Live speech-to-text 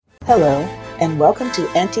Hello, and welcome to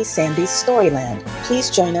Auntie Sandy's Storyland. Please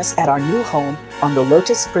join us at our new home on the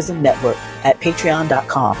Lotus Prism Network at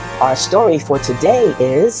patreon.com. Our story for today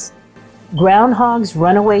is Groundhog's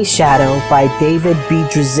Runaway Shadow by David B.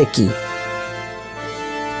 Drzicki.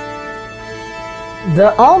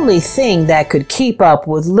 The only thing that could keep up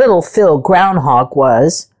with little Phil Groundhog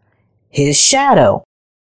was his shadow.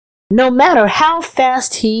 No matter how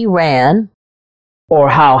fast he ran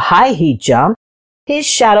or how high he jumped, his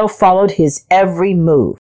shadow followed his every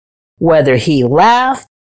move. Whether he laughed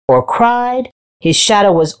or cried, his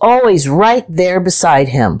shadow was always right there beside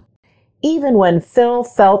him. Even when Phil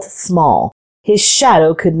felt small, his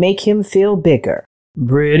shadow could make him feel bigger.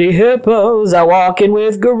 Pretty hippos are walking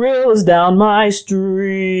with gorillas down my street.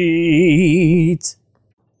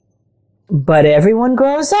 But everyone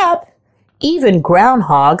grows up, even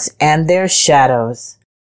groundhogs and their shadows.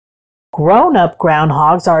 Grown-up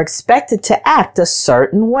groundhogs are expected to act a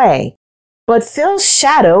certain way, but Phil's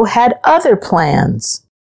shadow had other plans.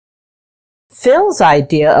 Phil's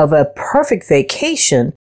idea of a perfect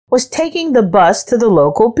vacation was taking the bus to the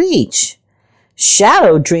local beach.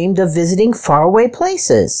 Shadow dreamed of visiting faraway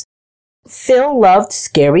places. Phil loved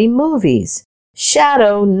scary movies.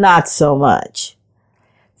 Shadow not so much.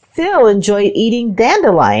 Phil enjoyed eating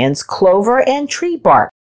dandelions, clover, and tree bark.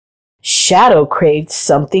 Shadow craved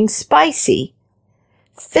something spicy.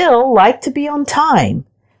 Phil liked to be on time.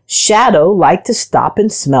 Shadow liked to stop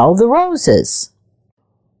and smell the roses.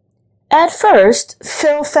 At first,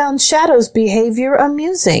 Phil found Shadow's behavior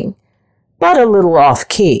amusing, but a little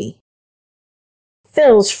off-key.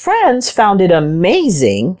 Phil's friends found it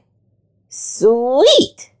amazing,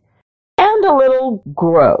 sweet, and a little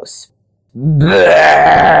gross. Burp!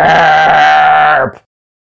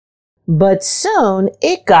 But soon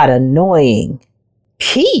it got annoying.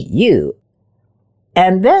 P.U.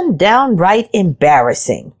 And then downright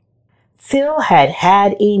embarrassing. Phil had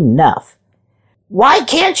had enough. Why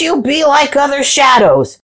can't you be like other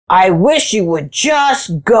shadows? I wish you would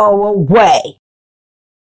just go away.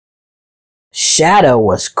 Shadow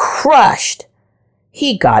was crushed.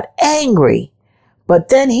 He got angry, but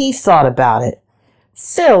then he thought about it.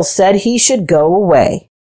 Phil said he should go away,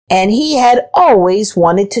 and he had always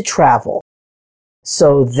wanted to travel.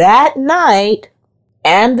 So that night,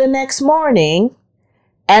 and the next morning,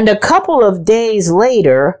 and a couple of days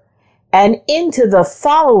later, and into the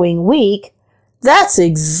following week, that's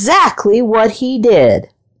exactly what he did.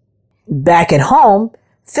 Back at home,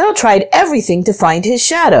 Phil tried everything to find his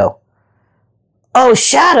shadow. Oh,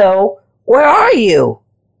 Shadow, where are you?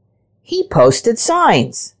 He posted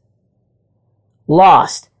signs.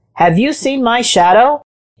 Lost. Have you seen my shadow?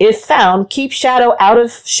 If found, keep shadow out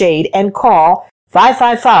of shade and call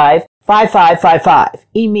 555-5555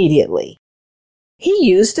 immediately. He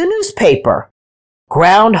used a newspaper.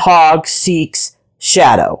 Groundhog seeks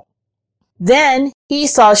shadow. Then he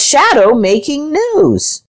saw Shadow making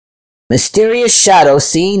news. Mysterious shadow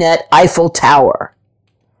seen at Eiffel Tower.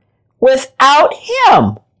 Without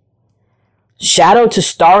him. Shadow to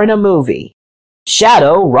star in a movie.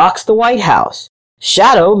 Shadow rocks the White House.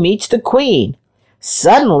 Shadow meets the Queen.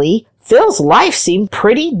 Suddenly, Phil's life seemed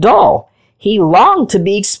pretty dull. He longed to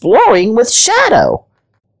be exploring with Shadow.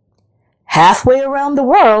 Halfway around the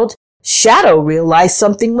world, Shadow realized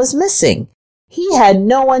something was missing. He had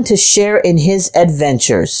no one to share in his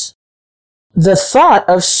adventures. The thought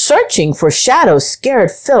of searching for Shadow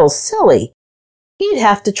scared Phil silly. He'd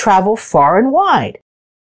have to travel far and wide.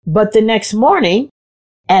 But the next morning,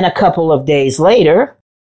 and a couple of days later,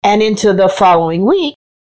 and into the following week,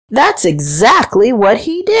 that's exactly what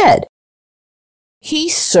he did. He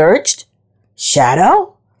searched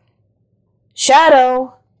Shadow,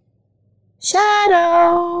 Shadow,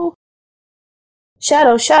 Shadow,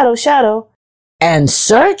 Shadow, Shadow, Shadow, and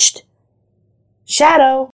searched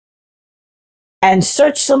Shadow, and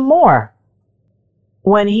searched some more.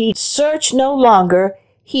 When he searched no longer,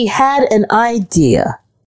 he had an idea.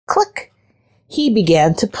 Click! He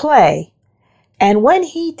began to play. And when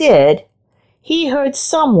he did, he heard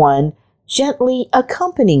someone gently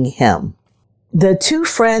accompanying him. The two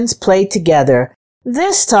friends played together,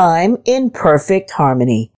 this time in perfect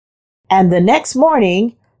harmony. And the next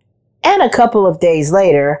morning, and a couple of days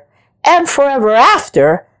later, and forever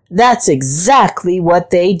after, that's exactly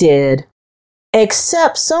what they did.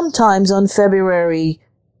 Except sometimes on February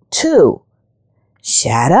 2.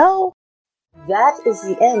 Shadow? That is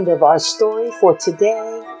the end of our story for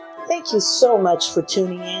today. Thank you so much for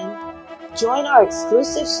tuning in. Join our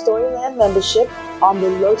exclusive Storyland membership on the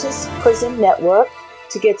Lotus Prism Network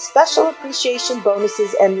to get special appreciation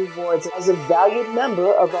bonuses and rewards as a valued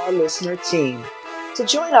member of our listener team. To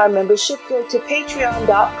join our membership, go to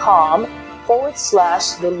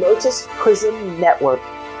patreon.com/The Lotus Prism Network.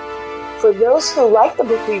 For those who like the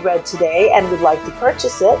book we read today and would like to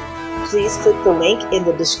purchase it, please click the link in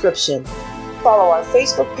the description. Follow our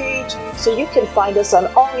Facebook page so you can find us on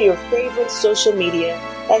all your favorite social media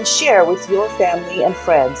and share with your family and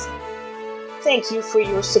friends. Thank you for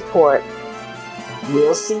your support.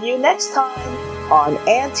 We'll see you next time on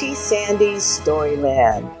Auntie Sandy's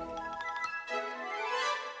Storyland.